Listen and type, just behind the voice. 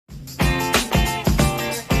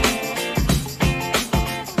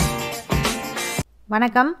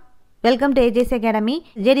வணக்கம், welcome to AJC academy.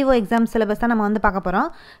 JDO exam syllabus தான் நம்ம வந்து பார்க்க போகிறோம்.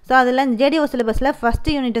 ஸோ அதில் JDO சிலபஸில்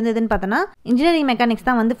ஃபஸ்ட்டு யூனிட் வந்து எதுன்னு பார்த்தோன்னா இன்ஜினியரிங் மெக்கானிக்ஸ்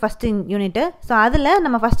தான் வந்து ஃபஸ்ட்டு யூனிட்டு. ஸோ அதில்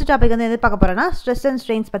நம்ம ஃபஸ்ட்டு டாபிக் வந்து எது பார்க்க போகிறோம்னா ஸ்ட்ரெஸ் அண்ட்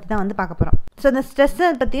ஸ்ட்ரெயின்ஸ் பற்றி தான் வந்து பார்க்க போகிறோம். ஸோ இந்த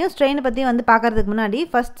ஸ்ட்ரெஸ்ஸை பற்றியும் ஸ்ட்ரெயினை பற்றியும் வந்து பார்க்கறதுக்கு முன்னாடி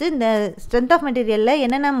ஃபஸ்ட்டு இந்த ஸ்ட்ரென்த் ஆஃப் மெட்டீரியலில்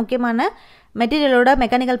என்னென்ன முக்கியமான மெட்டீரியலோட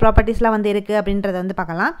மெக்கானிக்கல் ப்ராப்பர்ட்டிஸ்லாம் வந்து இருக்குது அப்படின்றத வந்து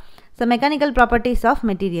பார்க்கலாம். So mechanical properties of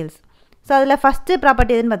materials. So அதில் ஃபஸ்ட்டு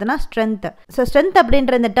ப்ராப்பர்ட்டி எதுன்னு பார்த்தோன்னா ஸ்ட்ரென்த். ஸோ ஸ்ட்ரென்த்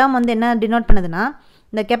அப்படின்ற இந்த டேர்ம் வந்து என்ன டினோட் பண்ணுதுன்னா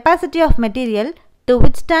the capacity of material to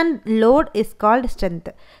withstand load is called strength.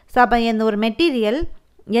 So அப்போ இந்த ஒரு மெட்டீரியல்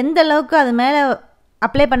எந்த அளவுக்கு அது மேலே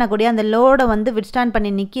அப்ளை பண்ணக்கூடிய அந்த லோடை வந்து வித்ஸ்டாண்ட்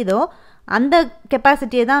பண்ணி நிற்கிதோ அந்த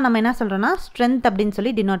கெப்பாசிட்டியை தான் நம்ம என்ன சொல்கிறோன்னா ஸ்ட்ரென்த் அப்படின்னு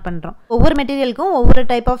சொல்லி டினோட் பண்ணுறோம். ஒவ்வொரு மெட்டீரியலுக்கும் ஒவ்வொரு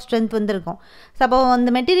டைப் ஆஃப் ஸ்ட்ரென்த் வந்து இருக்கும். ஸோ அப்போ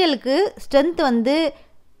அந்த மெட்டீரியலுக்கு ஸ்ட்ரென்த் வந்து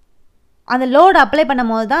அந்த லோடு அப்ளை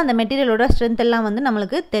பண்ணும் போது தான் அந்த மெட்டீரியலோட ஸ்ட்ரென்த் எல்லாம் வந்து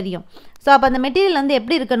நம்மளுக்கு தெரியும். ஸோ அப்போ அந்த மெட்டீரியல் வந்து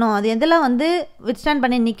எப்படி இருக்கணும், அது எதெல்லாம் வந்து வித்ஸ்டாண்ட்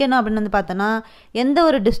பண்ணி நிற்கணும் அப்படின்னு வந்து பார்த்தோன்னா எந்த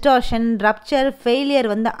ஒரு டிஸ்டார்ஷன், ரப்ச்சர், ஃபெயிலியர்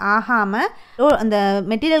வந்து ஆகாமல் அந்த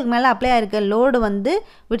மெட்டீரியலுக்கு மேலே அப்ளை ஆகிருக்க லோடு வந்து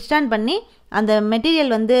வித்ஸ்டாண்ட் பண்ணி அந்த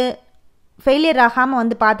மெட்டீரியல் வந்து ஃபெயிலியர் ஆகாமல்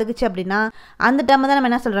வந்து பார்த்துக்குச்சு அப்படின்னா அந்த டைம் தான்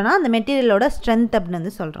நம்ம என்ன சொல்கிறோன்னா அந்த மெட்டீரியலோட ஸ்ட்ரென்த் அப்படின்னு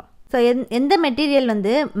வந்து சொல்கிறோம். ஸோ எந்த மெட்டீரியல்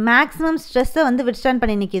வந்து மேக்ஸிமம் ஸ்ட்ரெஸ்ஸை வந்து வித்ஸ்டாண்ட்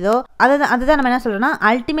பண்ணி நிற்கிதோ அதுதான் நம்ம என்ன சொல்கிறோன்னா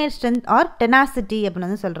அல்டிமேட் ஸ்ட்ரென்த் ஆர் டெனாசிட்டி அப்படின்னு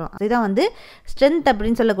வந்து சொல்கிறோம். இதுதான் வந்து ஸ்ட்ரென்த்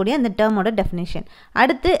அப்படின்னு சொல்லக்கூடிய இந்த டேர்மோட டெஃபினேஷன்.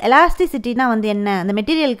 அடுத்து எலாஸ்டிசிட்டினா வந்து என்ன, அந்த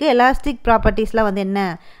மெட்டீரியலுக்கு எலாஸ்டிக் ப்ராப்பர்ட்டிஸ்லாம் வந்து என்ன,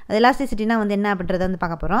 அது எலாஸ்டிசிட்டினா வந்து என்ன அப்படின்றத வந்து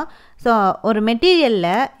பார்க்க போகிறோம். ஸோ ஒரு மெட்டீரியலில்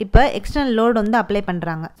இப்போ எக்ஸ்டர்னல் லோடு வந்து அப்ளை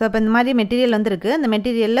பண்ணுறாங்க. ஸோ இப்போ இந்த மாதிரி மெட்டீரியல் வந்து இருக்குது, அந்த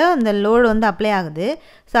மெட்டீரியலில் அந்த லோடு வந்து அப்ளை ஆகுது.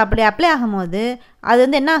 ஸோ அப்படி அப்ளை ஆகும்போது அது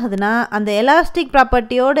வந்து என்ன ஆகுதுன்னா அந்த எலாஸ்டிக்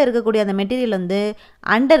ப்ராப்பர்ட்டியோடு இருக்கக்கூடிய அந்த மெட்டீரியல் வந்து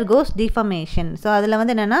அண்டர்கோஸ் டிஃபர்மேஷன். ஸோ அதில்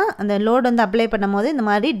வந்து என்னென்னா அந்த லோடு வந்து அப்ளை பண்ணும் போது இந்த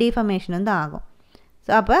மாதிரி டிஃபர்மேஷன் வந்து ஆகும்.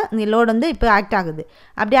 ஸோ அப்போ இந்த லோடு வந்து இப்போ ஆக்ட் ஆகுது.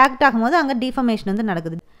 அப்படி ஆக்ட் ஆகும்போது அங்கே டிஃபர்மேஷன் வந்து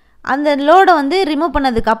நடக்குது. அந்த லோடை வந்து ரிமூவ்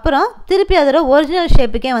பண்ணதுக்கப்புறம் திருப்பி அதோட ஒரிஜினல்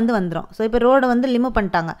ஷேப்புக்கே வந்து வந்துடும். ஸோ இப்போ லோடை வந்து ரிமூவ்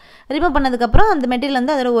பண்ணிட்டாங்க. ரிமூவ் பண்ணதுக்கப்புறம் அந்த மெட்டீரியல்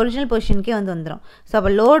வந்து அதோட ஒரிஜினல் பொசிஷனுக்கே வந்து வந்துடும். ஸோ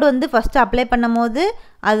அப்போ லோடு வந்து ஃபஸ்ட்டு அப்ளை பண்ணும் போது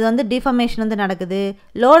அது வந்து டிஃபர்மேஷன் வந்து நடக்குது.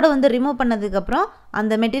 லோடு வந்து ரிமூவ் பண்ணதுக்கப்புறம்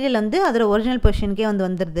அந்த மெட்டீரியல் வந்து அதோட ஒரிஜினல் பொசிஷனுக்கே வந்து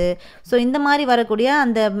வந்துடுது. ஸோ இந்த மாதிரி வரக்கூடிய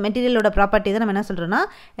அந்த மெட்டீரியலோட ப்ராப்பர்ட்டி தான் நம்ம என்ன சொல்கிறோன்னா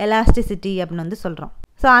எலாஸ்டிசிட்டி அப்படின்னு வந்து சொல்கிறோம்.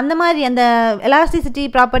 ஸோ அந்த மாதிரி அந்த எலாஸ்டிசிட்டி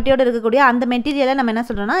ப்ராப்பர்ட்டியோடு இருக்கக்கூடிய அந்த மெட்டீரியலை நம்ம என்ன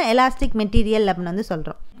சொல்கிறோன்னா எலாஸ்டிக் மெட்டீரியல் அப்படின்னு வந்து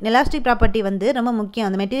சொல்கிறோம். எலாஸ்டிக் ப்ராப்பர்ட்டி வந்து ரொம்ப முக்கியம்.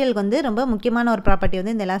 அந்த மெட்டீரியலுக்கு வந்து ரொம்ப முக்கியமான ஒரு ப்ராப்பர்ட்டி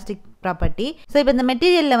வந்து இந்த எலாஸ்டிக் ப்ராப்பர்ட்டி. ஸோ இப்போ இந்த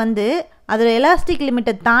மெட்டீரியலில் வந்து அதோட எலாஸ்டிக்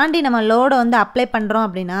லிமிட்டை தாண்டி நம்ம லோடை வந்து அப்ளை பண்ணுறோம்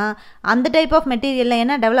அப்படின்னா அந்த டைப் ஆஃப் மெட்டீரியலில்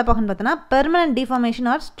என்ன டெவலப் ஆகுன்னு பார்த்தோன்னா பெர்மனன்ட் டிஃபார்மேஷன்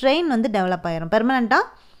ஆர் ஸ்ட்ரெயின் வந்து டெவலப் ஆயிரும். பெர்மனண்ட்டாக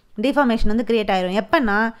டிஃபார்மேஷன் வந்து கிரியேட் ஆயிரும்.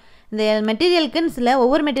 எப்போன்னா இந்த மெட்டீரியலுக்குன்னு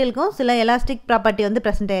ஒவ்வொரு மெட்டீரியலுக்கும் சில எலாஸ்டிக் ப்ராப்பர்ட்டி வந்து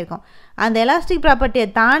ப்ரெசென்ட் ஆகிருக்கும். அந்த எலாஸ்டிக் ப்ராப்பர்ட்டியை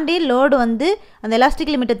தாண்டி லோடு வந்து அந்த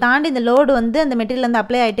எலாஸ்டிக் லிமிட்டை தாண்டி இந்த லோடு வந்து அந்த மெட்டீரியல் வந்து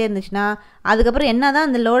அப்ளை ஆகிட்டே இருந்துச்சுன்னா அதுக்கப்புறம் என்ன தான்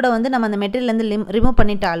அந்த லோடை வந்து நம்ம அந்த மெட்டீரியல்லேருந்து ரிமூவ்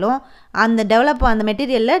பண்ணிட்டாலும் அந்த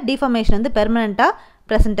மெட்டீரியலில் டிஃபார்மேஷன் வந்து பெர்மனண்ட்டாக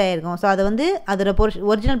ப்ரெசென்ட் ஆகிருக்கும். ஸோ அது வந்து அதோட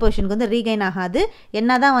ஒரிஜினல் பொசிஷனுக்கு வந்து ரீகைன் ஆகாது.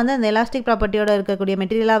 என்ன தான் வந்து அந்த எலாஸ்டிக் ப்ராப்பர்ட்டியோட இருக்கக்கூடிய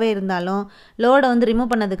மெட்டீரியலாகவே இருந்தாலும் லோடை வந்து ரிமூவ்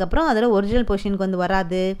பண்ணதுக்கப்புறம் அதோட ஒரிஜினல் பொசிஷனுக்கு வந்து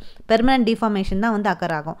வராது. பெர்மனன்ட் டிஃபார்மேஷன் தான் வந்து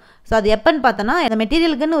அக்கர் ஆகும். ஸோ அது எப்போன்னு பார்த்தோன்னா அந்த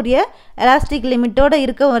மெட்டீரியலுக்குன்னு உரிய எலாஸ்டிக் லிமிட்டோடு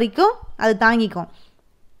இருக்க வரைக்கும் அது தாங்கிக்கும்.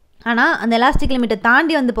 ஆனால் அந்த எலாஸ்டிக் லிமிட்டை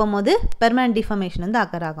தாண்டி வந்து போகும்போது பெர்மனன்ட் டிஃபார்மேஷன் வந்து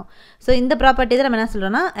அக்கர் ஆகும். ஸோ இந்த ப்ராப்பர்ட்டி தான் நம்ம என்ன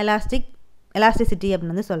சொல்கிறோன்னா எலாஸ்டிசிட்டி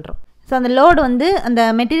அப்படின்னு வந்து சொல்கிறோம். ஸோ அந்த லோடு வந்து அந்த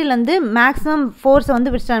மெட்டீரியல் வந்து மேக்ஸிமம் ஃபோர்ஸை வந்து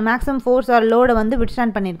மேக்ஸிமம் ஃபோர்ஸ் ஆர் லோடை வந்து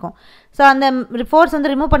வித்ஸ்டாண்ட் பண்ணியிருக்கோம். ஸோ அந்த ஃபோர்ஸ்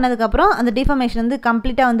வந்து ரிமூவ் பண்ணதுக்கப்புறம் அந்த டிஃபார்மேஷன் வந்து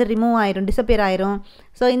கம்ப்ளீட்டாக வந்து ரிமூவ் ஆயிரும், டிஸப்பியர் ஆயிரும்.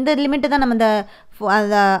 ஸோ இந்த லிமிட்டை தான் நம்ம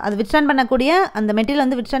அது வித்ஸ்டாண்ட் பண்ணக்கூடிய அந்த மெட்டீரியல்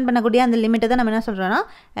வந்து வித்ஸ்டாண்ட் பண்ணக்கூடிய அந்த லிமிட்டை தான் நம்ம என்ன சொல்கிறோன்னா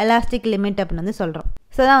எலாஸ்டிக் லிமிட் அப்படின்னு வந்து சொல்கிறோம்.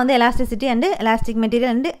 ஸோ தான் வந்து elasticity and elastic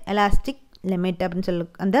material and elastic limit அப்படின்னு சொல்லி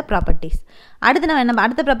அந்த ப்ராப்பர்ட்டிஸ்.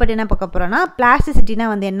 அடுத்த ப்ராப்பர்ட்டி என்ன பார்க்க போகிறோம்னா பிளாஸ்டிசிட்டினா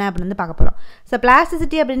வந்து என்ன அப்படின்னு வந்து பார்க்க போகிறோம். ஸோ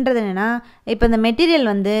பிளாஸ்டிசிட்டி அப்படின்றது என்னென்னா இப்போ இந்த மெட்டீரியல்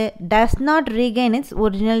வந்து does not regain it's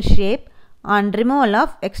original shape on removal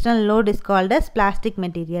of external load is called as plastic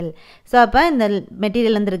material. So அப்போ இந்த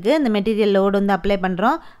மெட்டீரியல் வந்து இருக்குது, இந்த மெட்டீரியல் லோடு வந்து அப்ளை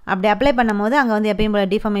பண்ணுறோம். அப்படி அப்ளை பண்ணும் போது அங்கே வந்து எப்பயும் போல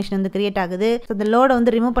டிஃபார்மேஷன் வந்து கிரியேட் ஆகுது. ஸோ இந்த லோடை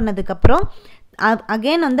வந்து ரிமூவ் பண்ணதுக்கப்புறம்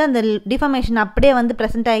அகெயின் வந்து அந்த டிஃபார்மேஷன் அப்படியே வந்து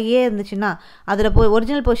ப்ரெசென்ட் ஆகியே இருந்துச்சுன்னா அதோட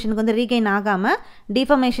ஒரிஜினல் பொசிஷனுக்கு வந்து ரீகெயின் ஆகாமல்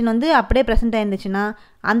டிஃபார்மேஷன் வந்து அப்படியே ப்ரெசென்ட் ஆயிருந்துச்சுன்னா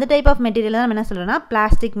அந்த டைப் ஆஃப் மெட்டீரியல் தான் நம்ம என்ன சொல்கிறோன்னா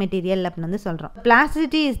பிளாஸ்டிக் மெட்டீரியல் அப்படின்னு வந்து சொல்கிறோம்.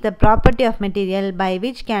 Plasticity is the property of material by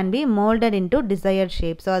which can be moulded into desired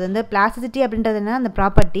shape. So அது வந்து பிளாஸ்டிசிட்டி அப்படின்றது என்ன, அந்த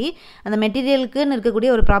ப்ராப்பர்ட்டி அந்த மெட்டீரியலுக்குன்னு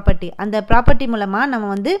இருக்கக்கூடிய ஒரு ப்ராப்பர்ட்டி. அந்த ப்ராப்பர்ட்டி மூலமாக நம்ம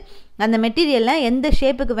வந்து அந்த மெட்டீரியலில் எந்த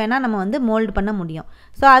ஷேப்புக்கு வேணால் நம்ம வந்து மோல்டு பண்ண முடியும்.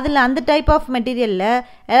 ஸோ அதில் அந்த டைப் ஆஃப் மெட்டீரியலில்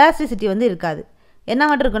எலாஸ்டிசிட்டி வந்து இருக்காது. என்ன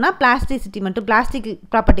மட்டும் இருக்குன்னா பிளாஸ்டிசிட்டி மட்டும், பிளாஸ்டிக்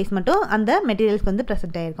ப்ராப்பர்ட்டிஸ் மட்டும் அந்த மெட்டீரியல்ஸ்க்கு வந்து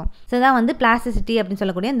ப்ரெசென்ட் ஆகிருக்கும். ஸோ இதான் வந்து பிளாஸ்டிசிட்டி அப்படின்னு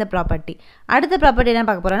சொல்லக்கூடிய இந்த ப்ராப்பர்ட்டி. அடுத்த ப்ராப்பர்ட்டி என்ன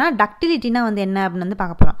பார்க்க போகிறோம்னா டக்டிலிட்டினா வந்து என்ன அப்படின்னு வந்து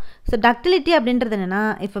பார்க்க போகிறோம். ஸோ டக்டிலிட்டி அப்படின்றது என்னென்னா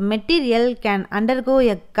if material can undergo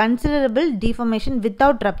a considerable deformation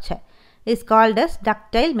without rupture is called as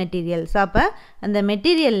ductile material. So அப்போ அந்த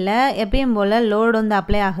மெட்டீரியலில் எப்பயும் போல் லோடு வந்து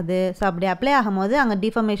அப்ளை ஆகுது. ஸோ அப்படி அப்ளை ஆகும்போது அங்கே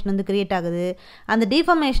டிஃபார்மேஷன் வந்து க்ரியேட் ஆகுது. அந்த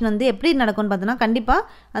டிஃபார்மேஷன் வந்து எப்படி நடக்கும்னு பார்த்தோன்னா கண்டிப்பாக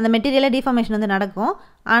அந்த மெட்டீரியலில் டிஃபார்மேஷன் வந்து நடக்கும்.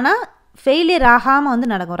 ஆனால் ஃபெயிலியர் ஆகாமல்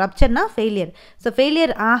வந்து நடக்கும். ரப்ச்சர்னா ஃபெயிலியர். ஸோ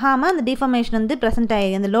ஃபெயிலியர் ஆகாமல் அந்த டிஃபார்மேஷன் வந்து ப்ரெசென்ட்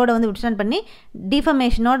ஆகி அந்த லோடை வந்து விட்ஸ்டாண்ட் பண்ணி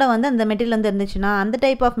டிஃபார்மேஷனோட வந்து அந்த மெட்டீரியல் வந்து இருந்துச்சுன்னா அந்த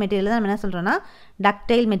டைப் ஆஃப் மெட்டீரியல் தான் நம்ம என்ன சொல்கிறோன்னா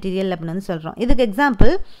டக்டைல் மெட்டீரியல் அப்படின்னு வந்து சொல்கிறோம். இதுக்கு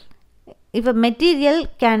example if a material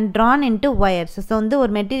can drawn into wires. So வந்து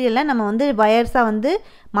ஒரு மெட்டீரியலை நம்ம வந்து வயர்ஸாக வந்து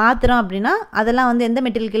மாற்றுறோம் அப்படின்னா அதெல்லாம் வந்து எந்த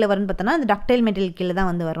மெட்டீரியல் கீழே வரும்னு பார்த்தோன்னா இந்த டக்டைல் மெட்டீரியல் கீழே தான்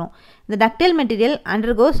வந்து வரும். இந்த ductile material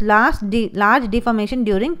undergoes large deformation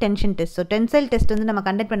during tension test. So tensile test வந்து நம்ம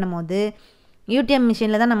கண்டக்ட் பண்ணும்போது யூடிஎம்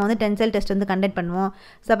மிஷினில் தான் நம்ம வந்து டென்சைல் டெஸ்ட் வந்து கண்டக்ட் பண்ணுவோம்.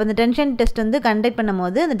 ஸோ அப்போ இந்த டென்ஷன் டெஸ்ட் வந்து கண்டக்ட்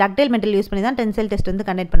பண்ணும்போது அந்த டக்டைல் மெட்டீரியல் யூஸ் பண்ணி தான் டென்சைல் டெஸ்ட் வந்து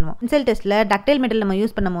கண்டக்ட் பண்ணுவோம். டென்சைல் டெஸ்ட்டில் டக்டைல் மெட்டீரியல் நம்ம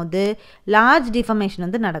யூஸ் பண்ணும்போது லார்ஜ் டிஃபார்மேஷன்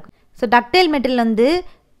வந்து நடக்கும். ஸோ டக்டைல் மெட்டீரியல் வந்து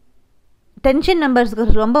டென்ஷன் நம்பர்ஸ்க்கு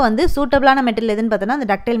ரொம்ப வந்து சூட்டபிளான மெட்டீரியல் எதுன்னு பார்த்தோன்னா அந்த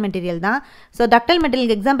டக்டைல் மெட்டீரியல் தான். ஸோ டக்டைல்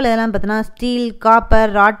மெட்டீரியல் எக்ஸாம்பிள் எதெல்லாம் பார்த்தோன்னா steel,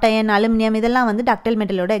 copper, rod iron, aluminium இதெல்லாம் வந்து டக்டைல்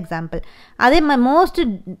மெட்டீரியலோட எக்ஸாம்பிள். அதே மாதிரி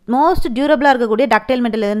மோஸ்ட் டியூரபிளாக இருக்கக்கூடிய டக்டைல்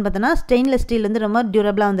மெட்டீரியல் எதுன்னு பார்த்தோன்னா ஸ்டெயின்லெஸ் ஸ்டீல் வந்து ரொம்ப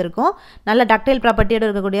டியூரபிளாக வந்துருக்கும். நல்ல டக்டைல் ப்ராப்பர்ட்டியோடு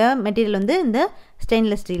இருக்கக்கூடிய மெட்டீரியல் வந்து இந்த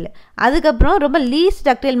ஸ்டெயின்லெஸ் ஸ்டீல். அதுக்கப்புறம் ரொம்ப லீஸ்ட்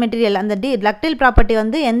டக்டைல் மெட்டீரியல் அந்த டக்டைல் ப்ராப்பர்ட்டி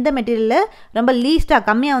வந்து எந்த மெட்டீரியலில் ரொம்ப லீஸ்ட்டாக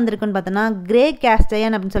கம்மியாக வந்திருக்குன்னு பார்த்தோன்னா கிரே கேஸ்ட்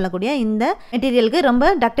அயன் அப்படின்னு சொல்லக்கூடிய இந்த மெட்டீரியலுக்கு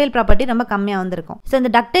ரொம்ப டக்டைல் ப்ராப்பர்ட்டி ரொம்ப கம்மியாக வந்திருக்கும். ஸோ இந்த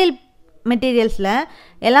டக்டைல் மெட்டீரியல்ஸில்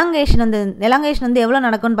எலாங்கேஷன் வந்து எவ்வளோ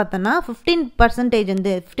நடக்கும்னு பார்த்தோன்னா 15%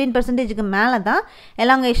 வந்து 15%க்கு மேலே தான்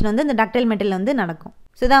எலாங்கேஷன் வந்து இந்த டக்டைல் மெட்டீரியல் வந்து நடக்கும்.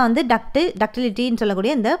 ஸோ இதான் வந்து டக்டிலிட்டின்னு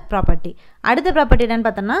சொல்லக்கூடிய இந்த ப்ராப்பர்ட்டி. அடுத்த ப்ராப்பர்ட்டி என்னென்னு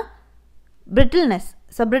பார்த்தோன்னா brittleness.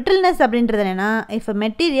 ஸோ brittleness அப்படின்றது என்னென்னா if a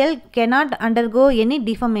material cannot undergo any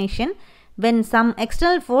deformation when some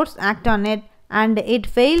external force act on it and it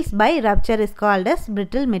fails by rupture is called as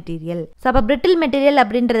brittle material. So அப்போ brittle material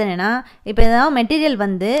அப்படின்றது என்னென்னா இப்போ ஏதாவது material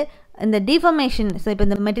வந்து இந்த deformation. So இப்போ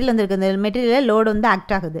இந்த மெட்டீரியல் வந்து இருக்குது, இந்த மெட்டீரியலில் லோடு வந்து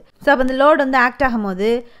ஆக்ட் ஆகுது. ஸோ அப்போ இந்த லோடு வந்து ஆக்ட் ஆகும்போது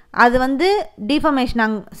அது வந்து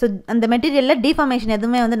டிஃபார்மேஷன் ஸோ அந்த மெட்டீரியலில் டிஃபார்மேஷன்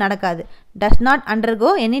எதுவுமே வந்து நடக்காது. Does not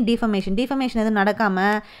undergo any deformation எதுவும்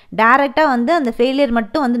நடக்காமல் டேரெக்டாக வந்து அந்த ஃபெயிலியர்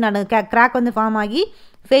மட்டும் வந்து கிராக் வந்து ஃபார்ம் ஆகி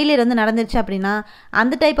ஃபெயிலியர் வந்து நடந்துருச்சு அப்படின்னா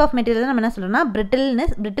அந்த டைப் ஆஃப் மெட்டீரியல் நம்ம என்ன சொல்கிறோம்னா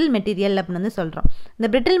பிரிட்டில் மெட்டீரியல் அப்படின்னு வந்து சொல்கிறோம். இந்த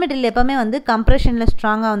பிரிட்டில் மெட்டீரியல் எப்போவுமே வந்து கம்ப்ரெஷனில்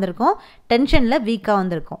ஸ்ட்ராங்காக வந்திருக்கும், டென்ஷனில் வீக்காக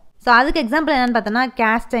வந்திருக்கும். ஸோ அதுக்கு எக்ஸாம்பிள் என்னென்னு பார்த்தோன்னா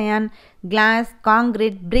கேஸ்ட் அயன், கிளாஸ்,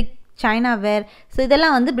 காங்கிரீட், பிரிக், சைனா வேர். ஸோ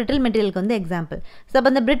இதெல்லாம் வந்து பிரிட்டில் மெட்டீரியலுக்கு வந்து எக்ஸாம்பிள். ஸோ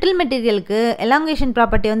அப்போ இந்த பிரிட்டில் மெட்டீரியலுக்கு எலாங்கேஷன்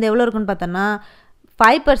ப்ராப்பர்ட்டி வந்து எவ்வளோ இருக்குன்னு பார்த்தோன்னா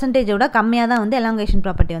 5%ஓட கம்மியாக தான் வந்து எலாங்கேஷன்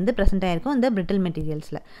ப்ராப்பர்ட்டி வந்து ப்ரெசென்ட் ஆகிருக்கும் இந்த பிரிட்டில்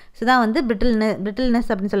மெட்டீரியல்ஸில். ஸோ தான் வந்து பிரிட்டில்னஸ்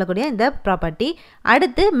அப்படின்னு சொல்லக்கூடிய இந்த ப்ராப்பர்ட்டி.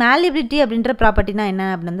 அடுத்து malleability அப்படின்ற ப்ராப்பர்ட்டினா என்ன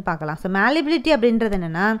அப்படின்னு வந்து பார்க்கலாம். ஸோ malleability அப்படின்றது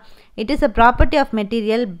என்னென்னா it is a property of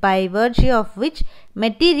material by virtue of which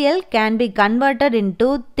material can be converted into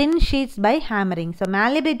thin sheets by hammering. So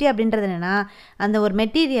malleability அப்படின்றது என்னென்னா அந்த ஒரு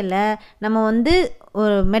மெட்டீரியலை நம்ம வந்து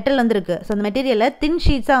ஒரு மெட்டல் வந்துருக்கு, ஸோ அந்த மெட்டீரியலை தின்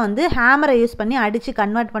ஷீட்ஸாக வந்து ஹேமரை யூஸ் பண்ணி அடித்து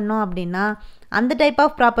கன்வெர்ட் பண்ணோம் அப்படின்னா அந்த டைப்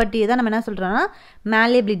ஆஃப் ப்ராப்பர்ட்டியை தான் நம்ம என்ன சொல்கிறோன்னா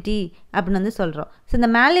malleability அப்படின்னு வந்து சொல்கிறோம். ஸோ இந்த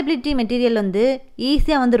malleability மெட்டீரியல் வந்து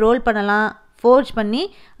ஈஸியாக வந்து ரோல் பண்ணலாம், ஃபோர்ஜ் பண்ணி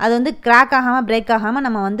அது வந்து கிராக் ஆகாமல் பிரேக் ஆகாமல்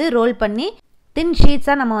நம்ம வந்து ரோல் பண்ணி தின்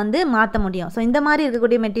ஷீட்ஸாக நம்ம வந்து மாற்ற முடியும். ஸோ இந்த மாதிரி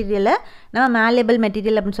இருக்கக்கூடிய மெட்டீரியலை நம்ம malleable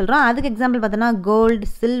மெட்டீரியல் அப்படின்னு சொல்கிறோம். அதுக்கு எக்ஸாம்பிள் பார்த்தோன்னா கோல்டு,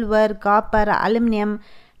 சில்வர், காப்பர், அலுமினியம்,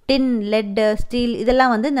 டின், லெட், ஸ்டீல்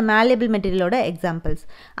இதெல்லாம் வந்து இந்த malleable மெட்டீரியலோட எக்ஸாம்பிள்ஸ்.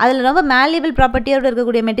 அதில் ரொம்ப malleable ப்ராப்பர்ட்டியோடு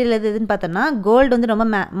இருக்கக்கூடிய மெட்டீரியல் எதுன்னு பார்த்தோன்னா கோல்டு வந்து ரொம்ப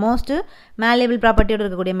மோஸ்ட்டு malleable ப்ராப்பர்ட்டியோடு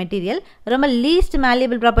இருக்கக்கூடிய மெட்டீரியல். ரொம்ப லீஸ்ட்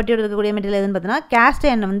malleable ப்ராப்பர்ட்டியோடு இருக்கக்கூடிய மெட்டீரியல் எதுன்னு பார்த்தோன்னா கேஸ்ட்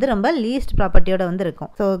அயன் வந்து ரொம்ப லீஸ்ட் ப்ராப்பர்ட்டியோட வந்து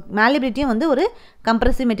இருக்கும். ஸோ malleabilityயும் வந்து ஒரு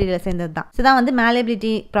கம்ப்ரெசிவ் மெட்டீரியல் சேர்ந்தது தான். ஸோ தான் வந்து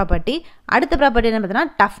malleability ப்ராப்பர்ட்டி. அடுத்த ப்ராப்பர்ட்டி என்ன பார்த்தோன்னா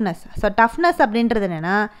டஃப்னஸ். ஸோ டஃப்னஸ் அப்படின்றது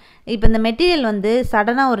என்னென்னா இப்போ இந்த மெட்டீரியல் வந்து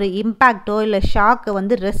சடனாக ஒரு இம்பேக்டோ இல்லை ஷாக்கை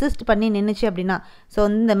வந்து ரெசிஸ்ட் பண்ணி நின்றுச்சு அப்படின்னா, ஸோ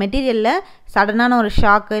இந்த மெட்டீரியலில் சடனான ஒரு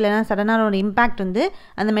ஷாக்கு இல்லைனா சடனான ஒரு இம்பேக்ட் வந்து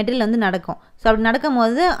அந்த மெட்டீரியல் வந்து நடக்கும். ஸோ அப்படி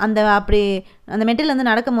நடக்கும்போது அந்த மெட்டீரியல் வந்து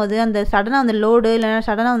நடக்கும்போது அந்த சடனாக அந்த லோடு இல்லைனா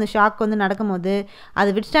சடனாக அந்த ஷாக் வந்து நடக்கும்போது அதை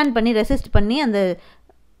விட்ஸ்டாண்ட் பண்ணி ரெசிஸ்ட் பண்ணி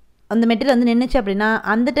அந்த மெட்டீரியல் வந்து நின்றுச்சு அப்படின்னா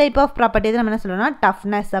அந்த டைப் ஆஃப் ப்ராப்பர்ட்டி தான் நம்ம என்ன சொல்கிறோம்னா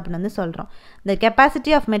டஃப்னஸ் அப்படின்னு வந்து சொல்கிறோம். இந்த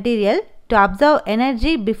capacity of material to observe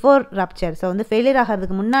energy before rupture. So வந்து ஃபெயிலியர்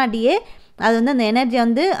ஆகிறதுக்கு முன்னாடியே அது வந்து அந்த எனர்ஜி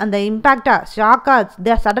வந்து அந்த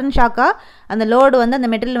இம்பேக்டாக சடன் ஷாக்காக அந்த லோடு வந்து அந்த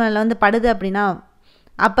மெட்டீரியல் மேலே வந்து படுது அப்படின்னா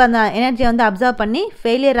அப்போ அந்த எனர்ஜியை வந்து அப்சர்வ் பண்ணி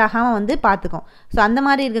ஃபெயிலியர் ஆகாமல் வந்து பார்த்துக்கும். ஸோ அந்த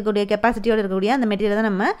மாதிரி இருக்கக்கூடிய கெப்பாசிட்டியோடு இருக்கக்கூடிய அந்த மெட்டீரியல்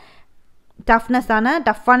தான் நம்ம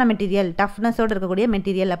டஃப்பான மெட்டீரியல், டஃப்னஸோடு இருக்கக்கூடிய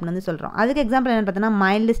மெட்டீரியல் அப்படின்னு வந்து சொல்கிறோம். அதுக்கு எக்ஸாம்பிள் என்னென்னு பார்த்தோன்னா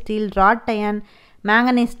mild steel, rod iron,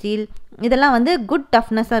 manganese steel, இதெல்லாம் வந்து குட்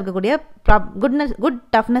டஃப்னஸாக இருக்கக்கூடிய குட்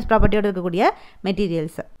டஃப்னஸ் ப்ராப்பர்ட்டியோடு இருக்கக்கூடிய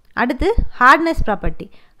மெட்டீரியல்ஸ். அடுத்து ஹார்ட்னஸ்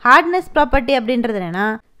ப்ராப்பர்ட்டி அப்படின்றது என்னென்னா,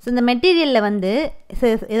 ஸோ இந்த மெட்டீரியலில் வந்து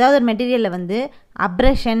ஏதாவது ஒரு மெட்டீரியலில் வந்து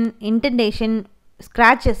அப்ரஷன், இன்டென்டேஷன்,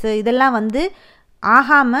 ஸ்க்ராச்சஸ்ஸு இதெல்லாம் வந்து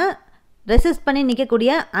ஆகாமல் ரெசிஸ்ட் பண்ணி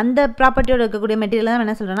நிற்கக்கூடிய அந்த ப்ராப்பர்ட்டியோடு இருக்கக்கூடிய மெட்டீரியல் தான்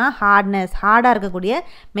என்ன சொல்கிறோன்னா ஹார்டாக இருக்கக்கூடிய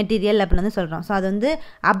மெட்டீரியல் அப்படின்னு வந்து சொல்கிறோம். ஸோ அது வந்து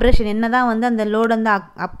அப்ரஷன் என்ன தான் வந்து அந்த லோடு வந்து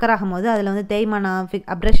அப்கர் ஆகும்போது அதில் வந்து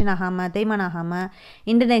அப்ரஷன் ஆகாமல், தேய்மானம் ஆகாமல்,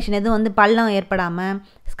 இன்டர்னேஷன் எதுவும் வந்து பள்ளம் ஏற்படாமல்,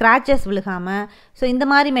 ஸ்க்ராச்சஸ் விழுகாமல், ஸோ இந்த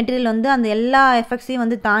மாதிரி மெட்டீரியல் வந்து அந்த எல்லா எஃபெக்ட்ஸையும்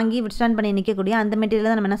வந்து தாங்கி விட்ஸ்டாண்ட் பண்ணி நிற்கக்கூடிய அந்த மெட்டீரியல்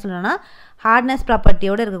தான் நம்ம என்ன சொல்கிறோன்னா ஹார்ட்னஸ்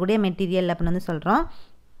ப்ராப்பர்ட்டியோடு இருக்கக்கூடிய மெட்டீரியல் அப்படின்னு வந்து சொல்கிறோம்.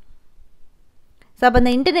 ஸோ அப்போ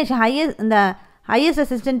இந்த இன்டர்னேஷன் ஹையஸ்ட்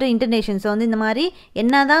ரெசிஸ்டன்ட் டு இன்டர்னேஷன், ஸோ வந்து இந்த மாதிரி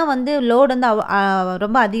என்ன தான் வந்து லோடு வந்து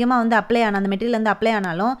ரொம்ப அதிகமாக வந்து அப்ளை ஆனால் அந்த மெட்டீரியல் வந்து அப்ளை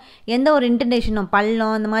ஆனாலும் எந்த ஒரு இன்டர்னேஷனும்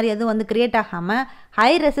பள்ளம் இந்த மாதிரி எதுவும் வந்து க்ரியேட் ஆகாமல்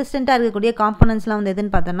ஹை ரெசிஸ்டண்ட்டாக இருக்கக்கூடிய காம்பனன்ட்ஸ்லாம் வந்து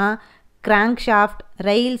எதுன்னு பார்த்தோன்னா கிராங்க் ஷாஃப்ட்,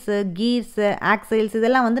 ரெயில்ஸு, கீர்ஸு, ஆக்சைல்ஸ்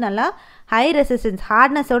இதெல்லாம் வந்து நல்லா ஹை ரெசிஸ்டன்ஸ்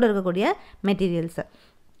ஹார்ட்னஸோடு இருக்கக்கூடிய மெட்டீரியல்ஸு.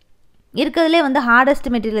 இருக்கிறதுலே வந்து ஹார்டஸ்ட்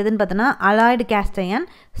மெட்டீரியல் எதுன்னு பார்த்தோன்னா alloyed cast iron,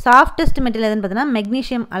 softest material எதுன்னு பார்த்தோன்னா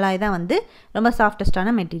மெக்னீஷியம் அலாய் தான் வந்து ரொம்ப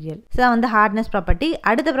சாஃப்டஸ்டான மெட்டீரியல். ஸோ தான் வந்து ஹார்ட்னஸ் ப்ராப்பர்ட்டி.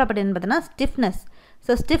 அடுத்த ப்ராப்பர்ட்டி என்ன பார்த்தோன்னா ஸ்டிஃப்னஸ்.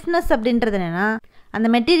 ஸோ ஸ்டிஃப்னஸ் அப்படின்றது என்னென்னா, அந்த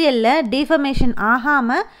மெட்டீரியலில் டிஃபர்மேஷன்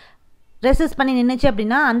ஆகாமல் ரெசிஸ்ட் பண்ணி நின்றுச்சு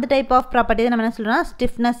அப்படின்னா அந்த டைப் ஆஃப் ப்ராப்பர்ட்டி தான் நம்ம என்ன சொல்கிறோம்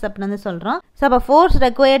ஸ்டிஃப்னஸ் அப்படின்னு வந்து சொல்கிறோம். ஸோ அப்போ force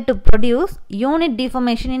required to produce unit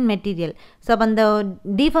deformation in material. So அப்போ அந்த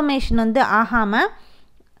டிஃபர்மேஷன் வந்து ஆகாமல்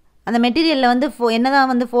அந்த மெட்டீரியலில் வந்து என்னதான்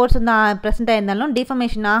வந்து ஃபோர்ஸ் வந்து ப்ரெசென்ட் ஆயிருந்தாலும்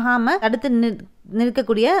டிஃபர்மேஷன் ஆகாமல் தடுத்து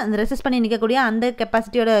நிற்கக்கூடிய அந்த ரெசிஸ்ட் பண்ணி நிற்கக்கூடிய அந்த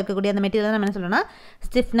கெப்பாசிட்டியோட இருக்கக்கூடிய அந்த மெட்டீரியல் நம்ம என்ன சொல்கிறோம்னா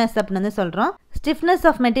ஸ்டிஃப்னஸ் அப்படின்னு வந்து சொல்கிறோம். ஸ்டிஃப்னஸ்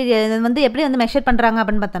ஆஃப் மெட்டீரியல் இது வந்து எப்படி வந்து மெஷர் பண்ணுறாங்க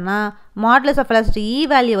அப்படின்னு பார்த்தோன்னா modulus of velocity E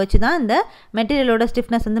value வச்சு தான் இந்த மெட்டீரியலோட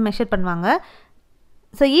ஸ்டிஃப்னஸ் வந்து மெஷர் பண்ணுவாங்க.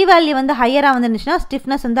 ஸோ E வேல்யூ வந்து ஹையராக வந்துருந்துச்சுன்னா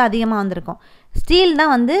ஸ்டிஃப்னஸ் வந்து அதிகமாக வந்திருக்கும். ஸ்டீல்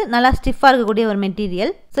தான் வந்து நல்லா ஸ்டிஃபாக இருக்கக்கூடிய ஒரு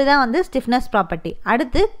மெட்டீரியல். ஸோ இதான் வந்து ஸ்டிஃப்னஸ் ப்ராப்பர்ட்டி.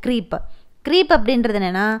 அடுத்து க்ரீப் அப்படின்றது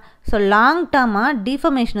என்னென்னா, ஸோ லாங் டேர்மாக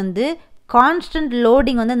டிஃபர்மேஷன் வந்து கான்ஸ்டன்ட்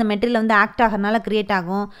லோடிங் வந்து அந்த மெட்டீரியல் வந்து ஆக்ட் ஆகிறதுனால க்ரியேட்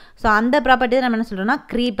ஆகும். ஸோ அந்த ப்ராப்பர்ட்டி தான் நம்ம என்ன சொல்கிறோம்னா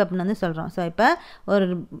க்ரீப் அப்படின்னு வந்து சொல்கிறோம். ஸோ இப்போ ஒரு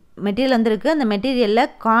மெட்டீரியல் வந்து இருக்குது, அந்த மெட்டீரியலில்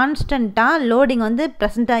கான்ஸ்டண்ட்டாக லோடிங் வந்து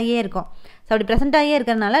ப்ரெசென்ட் ஆகியே இருக்கும். ஸோ அப்படி ப்ரெசென்ட் ஆகியே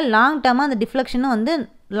இருக்கிறதுனால லாங் டேர்மாக அந்த டிஃப்ளெக்ஷனும் வந்து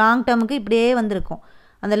லாங் டேர்முக்கு இப்படியே வந்திருக்கும்.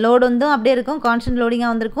 அந்த லோடு வந்து அப்படியே இருக்கும், கான்ஸ்டன்ட்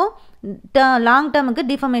லோடிங்காக வந்திருக்கும், லாங் டேர்முக்கு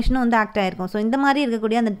டிஃபர்மேஷனும் வந்து ஆக்ட் ஆகிருக்கும். ஸோ இந்த மாதிரி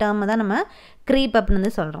இருக்கக்கூடிய அந்த டேர்மை தான் நம்ம க்ரீப் அப்படின்னு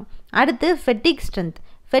வந்து சொல்கிறோம். அடுத்து ஃபெட்டிக்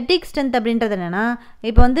ஸ்ட்ரென்த் அப்படின்றது என்னென்னா,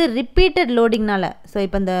 இப்போ வந்து ரிப்பீட்டட் லோடிங்னால, ஸோ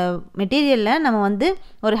இப்போ இந்த மெட்டீரியலில் நம்ம வந்து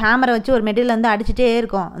ஒரு ஹேமரை வச்சு ஒரு மெட்டீரியல் வந்து அடிச்சுட்டே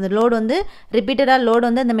இருக்கோம், அந்த லோடு வந்து ரிப்பீட்டடாக லோடு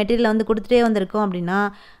வந்து அந்த மெட்டீரியல் வந்து கொடுத்துட்டே வந்திருக்கோம் அப்படின்னா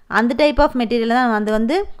அந்த டைப் ஆஃப் மெட்டீரியல் தான் அது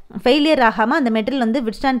வந்து ஃபெயிலியர் ஆகாமல் அந்த மெட்டீரியல் வந்து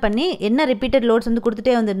விட்ஸ்டாண்ட் பண்ணி என்ன ரிப்பீட்டட் லோட்ஸ் வந்து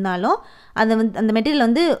கொடுத்துட்டே வந்திருந்தாலும் அந்த மெட்டீரியல்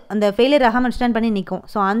வந்து அந்த ஃபெயிலியர் ஆகாமல் விட்ஸ்டாண்ட் பண்ணி நிற்கும்.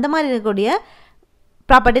 ஸோ அந்த மாதிரி இருக்கக்கூடிய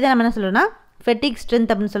ப்ராப்பர்ட்டி தான் நம்ம என்ன சொல்கிறோம்னா ஃபெட்டிக்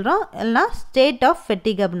ஸ்ட்ரென்த் அப்படின்னு சொல்கிறோம், இல்லைனா ஸ்டேட் ஆஃப்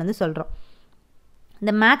ஃபெட்டிக் அப்படின்னு வந்து சொல்கிறோம்.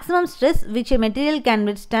 The maximum stress which a material can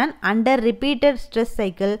withstand under repeated stress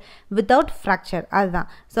cycle without fracture. அதுதான்.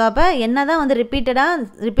 ஸோ அப்போ என்ன தான் வந்து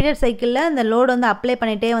ரிப்பீட்டட் சைக்கிளில் அந்த லோடு வந்து அப்ளை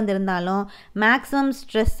பண்ணிகிட்டே வந்திருந்தாலும் மேக்ஸிமம்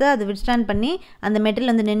ஸ்ட்ரெஸ்ஸை அது விட்ஸ்டாண்ட் பண்ணி அந்த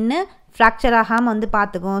மெட்டீரியல் வந்து நின்று ஃப்ராக்சர் ஆகாமல் வந்து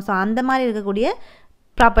பார்த்துக்கும். ஸோ அந்த மாதிரி இருக்கக்கூடிய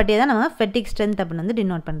ப்ராப்பர்ட்டியை தான் நம்ம ஃபெட்டிக் ஸ்ட்ரென்த் அப்படின்னு வந்து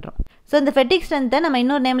டினோட் பண்ணுறோம். ஸோ இந்த ஃபெட்டிக் ஸ்ட்ரென்த்தை நம்ம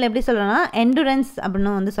இன்னொரு நேமில் எப்படி சொல்லலாம்னா எண்டுரன்ஸ்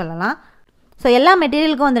அப்படின்னு வந்து சொல்லலாம். ஸோ எல்லா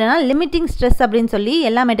மெட்டீரியலுக்கும் வந்து என்னென்னா லிமிட்டிங் ஸ்ட்ரெஸ் அப்படின்னு சொல்லி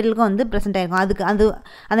எல்லா மெட்டீரியலுக்கும் வந்து ப்ரெசென்ட் ஆகிருக்கும்.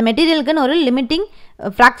 அந்த மெட்டீரியலுக்குன்னு ஒரு லிமிட்டிங்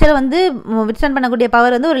ஃப்ராக்சரை வந்து விட்ஸ்டாண்ட் பண்ணக்கூடிய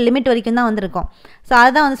பவர் வந்து ஒரு லிமிட் வரைக்கும் தான் வந்திருக்கும். ஸோ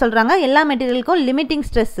அதுதான் வந்து சொல்கிறாங்க எல்லா மெட்டீரியலுக்கும் லிமிட்டிங்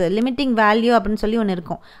ஸ்ட்ரெஸ், லிமிட்டிங் வேல்யூ அப்படின்னு சொல்லி ஒன்று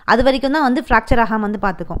இருக்கும், அது வரைக்கும் தான் வந்து ஃப்ராக்சர் ஆகாமல் வந்து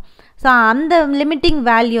பார்த்துக்கும். ஸோ அந்த லிமிட்டிங்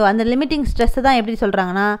வேல்யூ, அந்த லிமிட்டிங் ஸ்ட்ரெஸ்ஸை தான் எப்படி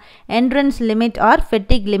சொல்கிறாங்கன்னா எண்ட்ரன்ஸ் லிமிட் ஆர்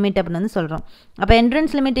ஃபெட்டிக் லிமிட் அப்படின்னு வந்து சொல்கிறோம். அப்போ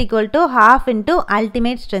entrance limit equal to ½ into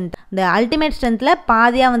ultimate strength. இந்த அல்டிமேட் ஸ்ட்ரென்த்தில்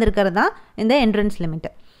பாதியாக வந்து இருக்கிறது தான் இந்த எண்ட்ரன்ஸ் லிமிட்.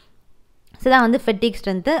 ஸோ தான் வந்து ஃபெட்டிக்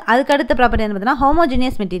ஸ்ட்ரென்த்து. அதுக்கு அடுத்த ப்ராப்பர்ட்டி என்ன பார்த்தீங்கன்னா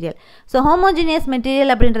homogeneous material. So homogeneous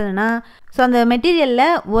material அப்படின்றதுனா, so அந்த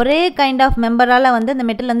மெட்டீரியலில் ஒரே கைண்ட் ஆஃப் மெம்பரால் வந்து அந்த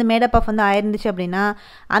மெட்டீரியல் வந்து மேடப் ஆஃப் வந்து ஆயிருந்துச்சு அப்படின்னா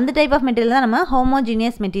அந்த டைப் ஆஃப் மெட்டீரியல் தான் நம்ம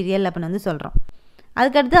ஹோமோஜினியஸ் மெட்டீரியல் அப்படின்னு வந்து சொல்கிறோம்.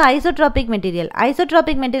 அதுக்கடுத்து ஐசோட்ராபிக் மெட்டீரியல்.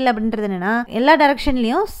 ஐசோட்ராபிக் மெட்டீரியல் அப்படின்றது என்னென்னா எல்லா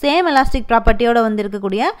டைரக்ஷன்லேயும் சேம் எலாஸ்டிக் ப்ராப்பர்ட்டியோடு வந்து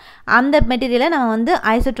இருக்கக்கூடிய அந்த மெட்டீரியலை நம்ம வந்து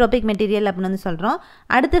ஐசோட்ராபிக் மெட்டீரியல் அப்படின்னு வந்து சொல்கிறோம்.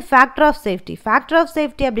 அடுத்து factor of safety. Factor of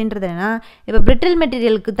safety அப்படின்றது என்னென்னா இப்போ பிரிட்டில்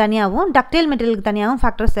மெட்டீரியலுக்கு தனியாகவும் டக்டைல் மெட்டீரியலுக்கு தனியாகவும்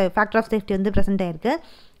ஃபேக்டர் ஆஃப் சேஃப்டி வந்து ப்ரெசென்ட் ஆகிருக்கு.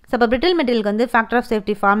 ஸோ இப்போ பிரிட்டில் மெட்டீரியலுக்கு வந்து ஃபேக்டர் ஆஃப்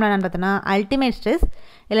சேஃப்டி ஃபார்முலா என்னன்னு பார்த்தோன்னா அல்டிமேட் ஸ்ட்ரெஸ்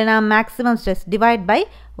இல்லைனா maximum stress divide by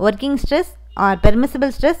working stress R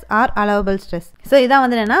permissible stress R allowable stress. So இதான்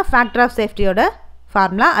வந்து என்னென்னா ஃபேக்டர் ஆஃப் சேஃப்டியோட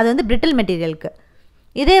ஃபார்முலா. அது வந்து பிரிட்டில் மெட்டீரியலுக்கு.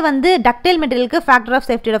 இதே வந்து டக்டைல் மெட்டீரியலுக்கு ஃபேக்டர் ஆஃப்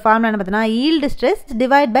சேஃப்டியோட ஃபார்முலா பார்த்தீங்கன்னா yield stress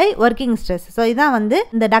divide by working stress. So இதான் வந்து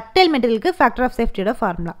இந்த டக்டைல் மெட்டீரியலுக்கு ஃபேக்டர் ஆஃப் சேஃப்டியோட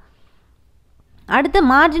ஃபார்முலா. அடுத்து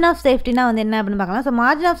மார்ஜின் ஆஃப் சேஃப்டினா வந்து என்ன அப்படின்னு பார்க்கலாம். ஸோ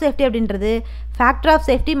மார்ஜின் ஆஃப் சேஃப்டி அப்படின்றது ஃபேக்டர் ஆஃப்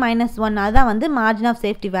சேஃப்டி -1, அதுதான் வந்து margin of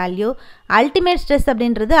safety value. Ultimate stress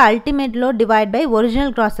அப்படின்றது ultimate load divide by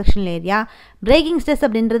original cross sectional area. Braking stress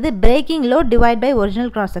அப்படின்றது braking load divide by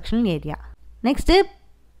original cross sectional area. Next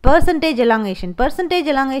percentage elongation. Percentage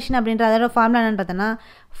elongation அப்படின்ற அதோட formula என்னன்னு பார்த்தோன்னா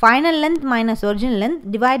final length minus original length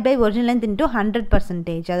divide by original length into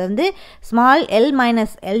 100%. அது வந்து small L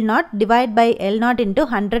minus L not divide by L not into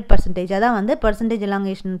 100%. அதான் வந்து percentage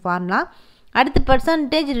elongation formula. அடுத்து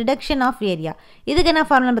percentage reduction of area. இதுக்கு என்ன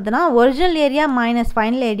ஃபார்முலா பார்த்தோன்னா original area minus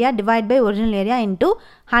final area divide by original area into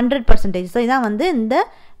 100%. So இதான் வந்து இந்த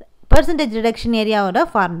பர்சன்டேஜ் ரிடக்ஷன் ஏரியாவோட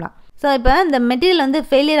ஃபார்முலா. ஸோ இப்போ இந்த மெட்டீரியல் வந்து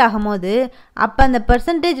ஃபெயிலியர் ஆகும்போது அப்போ அந்த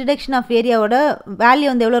பர்சன்டேஜ் ரிடக்ஷன் ஆஃப் ஏரியாவோட வேல்யூ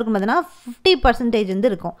வந்து எவ்வளோ இருக்கும் பார்த்தோன்னா 50% வந்து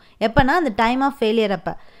இருக்கும். எப்போனா அந்த டைம் ஆஃப் ஃபெயிலியர்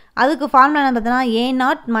அப்போ அதுக்கு ஃபார்முலா என்ன பார்த்தோன்னா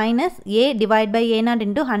A0 minus A divide by A0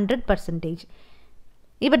 into 100%.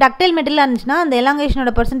 இப்போ டக்டைல் மெட்டீரியல் இருந்துச்சுன்னா அந்த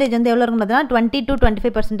எலாங்கேஷனோட பர்சன்டேஜ் வந்து எவ்வளோ இருக்கும் பார்த்தோன்னா 20 to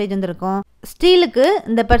 25% வந்து இருக்கும். ஸ்டீலுக்கு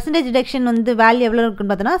இந்த பர்சன்டேஜ் ரிடக்ஷன் வந்து வேல்யூ எவ்வளோ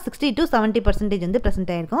இருக்குன்னு பார்த்தோன்னா 60 to 70% வந்து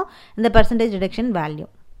ப்ரெசென்ட் ஆகிருக்கும் இந்த பர்சன்டேஜ் ரிடக்ஷன் வேல்யூ.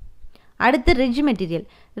 அடுத்து ரிஜிட் மெட்டீரியல்.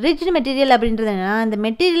 ரிஜிட் மெட்டீரியல் அப்படின்றது என்னன்னா இந்த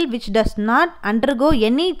material which does not undergo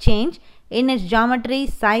any change in it's geometry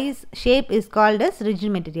size shape is called as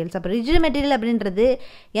rigid materials. அப்போ ரிஜிட் மெட்டீரியல் அப்படின்றது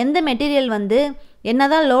எந்த மெட்டீரியல் வந்து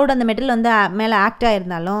என்னதான் லோடு அந்த மெட்டீரியல் வந்து மேலே ஆக்ட்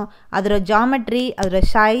ஆகிருந்தாலும் அதோட ஜாமெட்ரி அதோட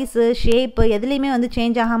சைஸு ஷேப்பு எதுலேயுமே வந்து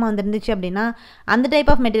சேஞ்ச் ஆகாமல் வந்துருந்துச்சு அப்படின்னா அந்த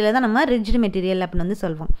டைப் ஆஃப் மெட்டீரியல் தான் நம்ம ரிஜிட் மெட்டீரியல் அப்படின்னு வந்து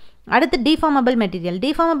சொல்வோம். அடுத்து டிஃபார்மபிள் மெட்டீரியல்.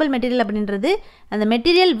 டிஃபார்மபிள் மெட்டீரியல் அப்படின்றது அந்த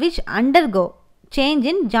material which undergo change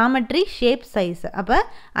in geometry shape size. அப்போ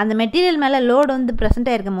அந்த மெட்டீரியல் மேலே லோடு வந்து ப்ரெசென்ட்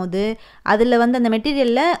ஆகிருக்கும் போது அதில் வந்து அந்த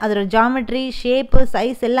மெட்டீரியலில் அதோட ஜாமெட்ரி ஷேப்பு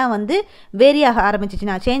சைஸ் எல்லாம் வந்து வேரி ஆக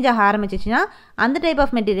ஆரம்பிச்சிச்சுன்னா சேஞ்ச் ஆக ஆரம்பிச்சிச்சுன்னா அந்த டைப்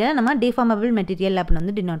ஆஃப் மெட்டீரியலை நம்ம டிஃபார்மபிள் மெட்டீரியல் அப்படின்னு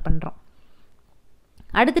வந்து டினோட் பண்ணுறோம்.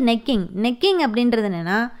 அடுத்து நெக்கிங். நெக்கிங் அப்படின்றது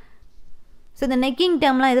என்னென்னா ஸோ இந்த நெக்கிங்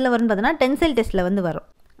டேர்ம்லாம் இதில் வரும்னு பார்த்தோன்னா டென்சைல் டெஸ்ட்டில் வந்து வரும்.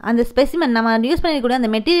 அந்த ஸ்பெசிமன் நம்ம யூஸ் பண்ணிக்கூடிய அந்த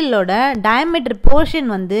மெட்டீரியலோட டயமீட்டர் போர்ஷன்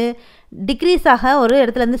வந்து டிக்ரீஸ் ஆக ஒரு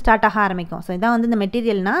இடத்துலேருந்து ஸ்டார்ட் ஆக ஆரம்பிக்கும். ஸோ இதான் வந்து இந்த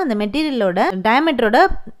மெட்டீரியல்னால் அந்த மெட்டீரியலோட டயமீட்டரோட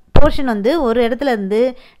போர்ஷன் வந்து ஒரு இடத்துலேருந்து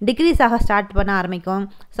டிக்ரீஸ் ஆக ஸ்டார்ட் பண்ண ஆரம்பிக்கும்.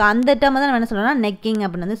 ஸோ அந்த டேர்மை தான் நம்ம என்ன சொல்கிறோம்னா நெக்கிங்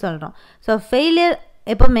அப்படின்னு வந்து சொல்கிறோம். ஸோ ஃபெயிலியர்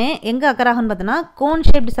எப்போவுமே எங்கே அக்கராகும்னு பார்த்தோன்னா கோன்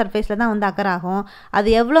ஷேப்டு சர்ஃபேஸில் தான் வந்து அக்கராகும்.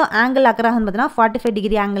 அது எவ்வளோ ஆங்கிள் அக்கராகும்னு பார்த்தோன்னா 45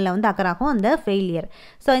 டிகிரி ஆங்கிளில் வந்து அக்கராகும் அந்த ஃபெயிலியர்.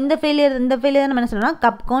 ஸோ இந்த ஃபெயிலியர் நம்ம என்ன சொல்கிறோம்னா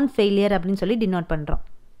கப் கோன் ஃபெயிலியர் அப்படின்னு சொல்லி டினோட் பண்ணுறோம்.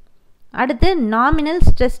 அடுத்து nominal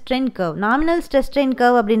stress strain curve. Nominal stress strain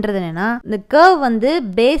curve அப்படின்றது என்னென்னா இந்த கர்வ் வந்து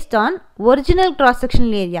based on original cross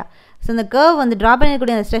sectional area. So இந்த கர்வ் வந்து ட்ரா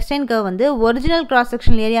பண்ணியிருக்கக்கூடிய அந்த ஸ்ட்ரெஸ் ஸ்ட்ரெயின் கர்வ் வந்து ஒரிஜினல் கிராஸ்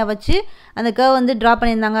செக்ஷனல் ஏரியா வச்சு அந்த கர்வ் வந்து ட்ரா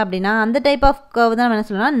பண்ணியிருந்தாங்க அப்படின்னா அந்த டைப் ஆஃப் கர்வ் தான் நம்ம என்ன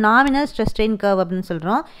சொல்கிறோம்னா நாமினல் ஸ்ட்ரெஸ் ஸ்ட்ரெயின் கர்வ் அப்படின்னு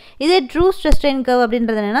சொல்கிறோம். இதே ட்ரூ ஸ்ட்ரெஸ் ஸ்ட்ரெயின் கர்வ்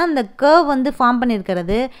அப்படின்றது என்னென்னா அந்த கர்வ் வந்து ஃபார்ம்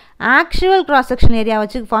பண்ணியிருக்கிறது ஆக்சுவல் கிராஸ் செக்ஷனல் ஏரியா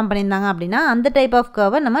வச்சு ஃபார்ம் பண்ணியிருந்தாங்க அப்படின்னா அந்த டைப் ஆஃப்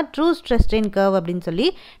கர்வை நம்ம ட்ரூ ஸ்ட்ரெஸ் ஸ்ட்ரெயின் கர்வ் அப்படின்னு சொல்லி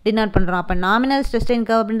டினோட் பண்ணுறோம். அப்போ நாமினல் ஸ்ட்ரெஸ் ஸ்ட்ரெயின்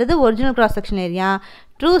கர்வ் அப்படின்றது original cross sectional area,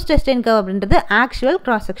 true stress strain curve அப்படின்றது actual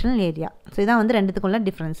cross sectional area. So இதான் வந்து ரெண்டுத்துக்குள்ள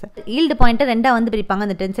டிஃப்ரென்ஸ். ஈல்டு பாயிண்ட்டை ரெண்டாக வந்து பிரிப்பாங்க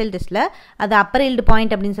அந்த டென்சைல் டெஸ்ட்டில். அது அப்பர் ஈல்டு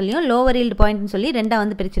பாயிண்ட் அப்படின்னு சொல்லியும் லோவர் ஈல்டு பாயிண்ட்னு சொல்லி ரெண்டாக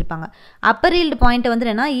வந்து பிரிச்சிருப்பாங்க. அப்பர் ஈல்டு பாயிண்ட்டை வந்து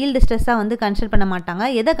என்ன ஈல்டு ஸ்ட்ரெஸ்ஸாக வந்து கன்சிடர் பண்ண மாட்டாங்க.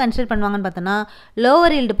 எதை கன்சிடர் பண்ணுவாங்கன்னு பார்த்தோன்னா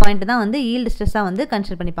லோவர் ஈல்டு பாயிண்ட் தான் வந்து ஈல்டு ஸ்ட்ரெஸ்ஸாக வந்து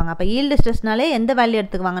கன்சிடர் பண்ணிப்பாங்க. அப்போ ஈல்டு ஸ்ட்ரெஸ்னாலே எந்த வேல்யூ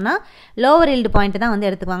எடுத்துக்குவாங்கன்னா லோவர் ஈல்டு பாயிண்ட் தான் வந்து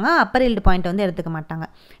எடுத்துக்குவாங்க, அப்பர் ஈல்டு பாயிண்ட் வந்து எடுத்துக்க மாட்டாங்க.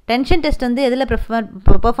 டென்ஷன் டெஸ்ட் வந்து எதில்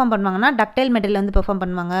பெர்ஃபார்ம் பண்ணுவாங்கன்னா டக்டைல் மெட்டீரியல் வந்து பெர்ஃபார்ம்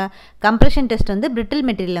பண்ணுவாங்க. கம்ப்ரெஷன் டெஸ்ட் வந்து பிரிட்டில்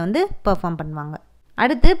மெட்டீரியல் வந்து பெர்ஃபார்ம் பண்ணுவாங்க.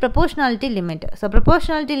 அடுத்து proportionality limit. So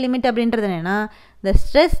proportionality limit அப்படின்றது என்னென்னா the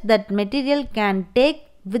stress that material can take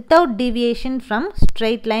without deviation from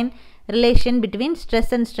straight line relation between stress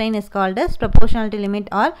and strain is called as proportionality limit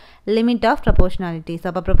or limit of proportionality. So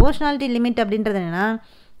அப்போ proportionality limit அப்படின்றது என்னென்னா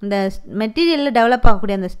இந்த மெட்டீரியலில் develop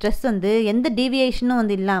ஆகக்கூடிய அந்த stress வந்து எந்த டீவியேஷனும்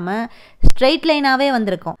வந்து இல்லாமல் ஸ்ட்ரெயிட் லைனாகவே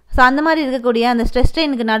வந்திருக்கும். ஸோ அந்த மாதிரி இருக்கக்கூடிய அந்த ஸ்ட்ரெஸ்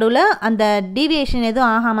ஸ்ட்ரெயினுக்கு நடுவில் அந்த டீவியேஷன்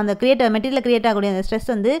எதுவும் ஆகாமல் அந்த மெட்டீரியல் கிரியேட் ஆகக்கூடிய அந்த ஸ்ட்ரெஸ்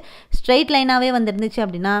வந்து ஸ்ட்ரெயிட் லைனாகவே வந்துருந்துச்சு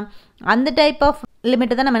அப்படின்னா அந்த டைப் ஆஃப்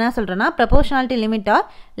லிமிட்டை தான் நம்ம என்ன சொல்கிறோன்னா proportionality limit R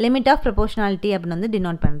limit of proportionality அப்படின்னு வந்து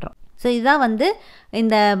டினோட் பண்ணுறோம். ஸோ இதுதான் வந்து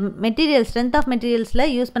இந்த மெட்டீரியல் ஸ்ட்ரென்த் ஆஃப் மெட்டீரியல்ஸில்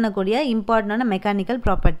யூஸ் பண்ணக்கூடிய இம்பார்ட்டண்டான மெக்கானிக்கல்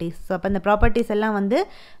ப்ராப்பர்ட்டிஸ். ஸோ அப்போ இந்த ப்ராப்பர்ட்டிஸ் எல்லாம் வந்து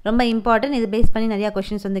ரொம்ப இம்பார்ட்டன்ட். இது பேஸ் பண்ணி நிறையா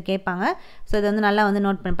கொஷின்ஸ் வந்து கேட்பாங்க. ஸோ இது வந்து நல்லா வந்து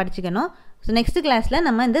நோட் பண்ணி படிச்சுக்கணும். ஸோ நெக்ஸ்ட் கிளாஸில்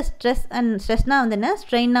நம்ம இந்த ஸ்ட்ரெஸ்னால் வந்து என்ன,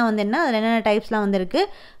 ஸ்ட்ரெயின்னா வந்து என்ன, அதில் என்னென்ன டைப்ஸ்லாம் வந்து இருக்குது,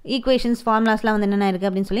 ஈக்குவேஷன்ஸ் ஃபார்முலாஸ்லாம் வந்து என்னென்ன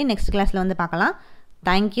இருக்குது அப்படின்னு சொல்லி நெக்ஸ்ட் கிளாஸில் வந்து பார்க்கலாம்.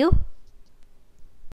 தேங்க்யூ.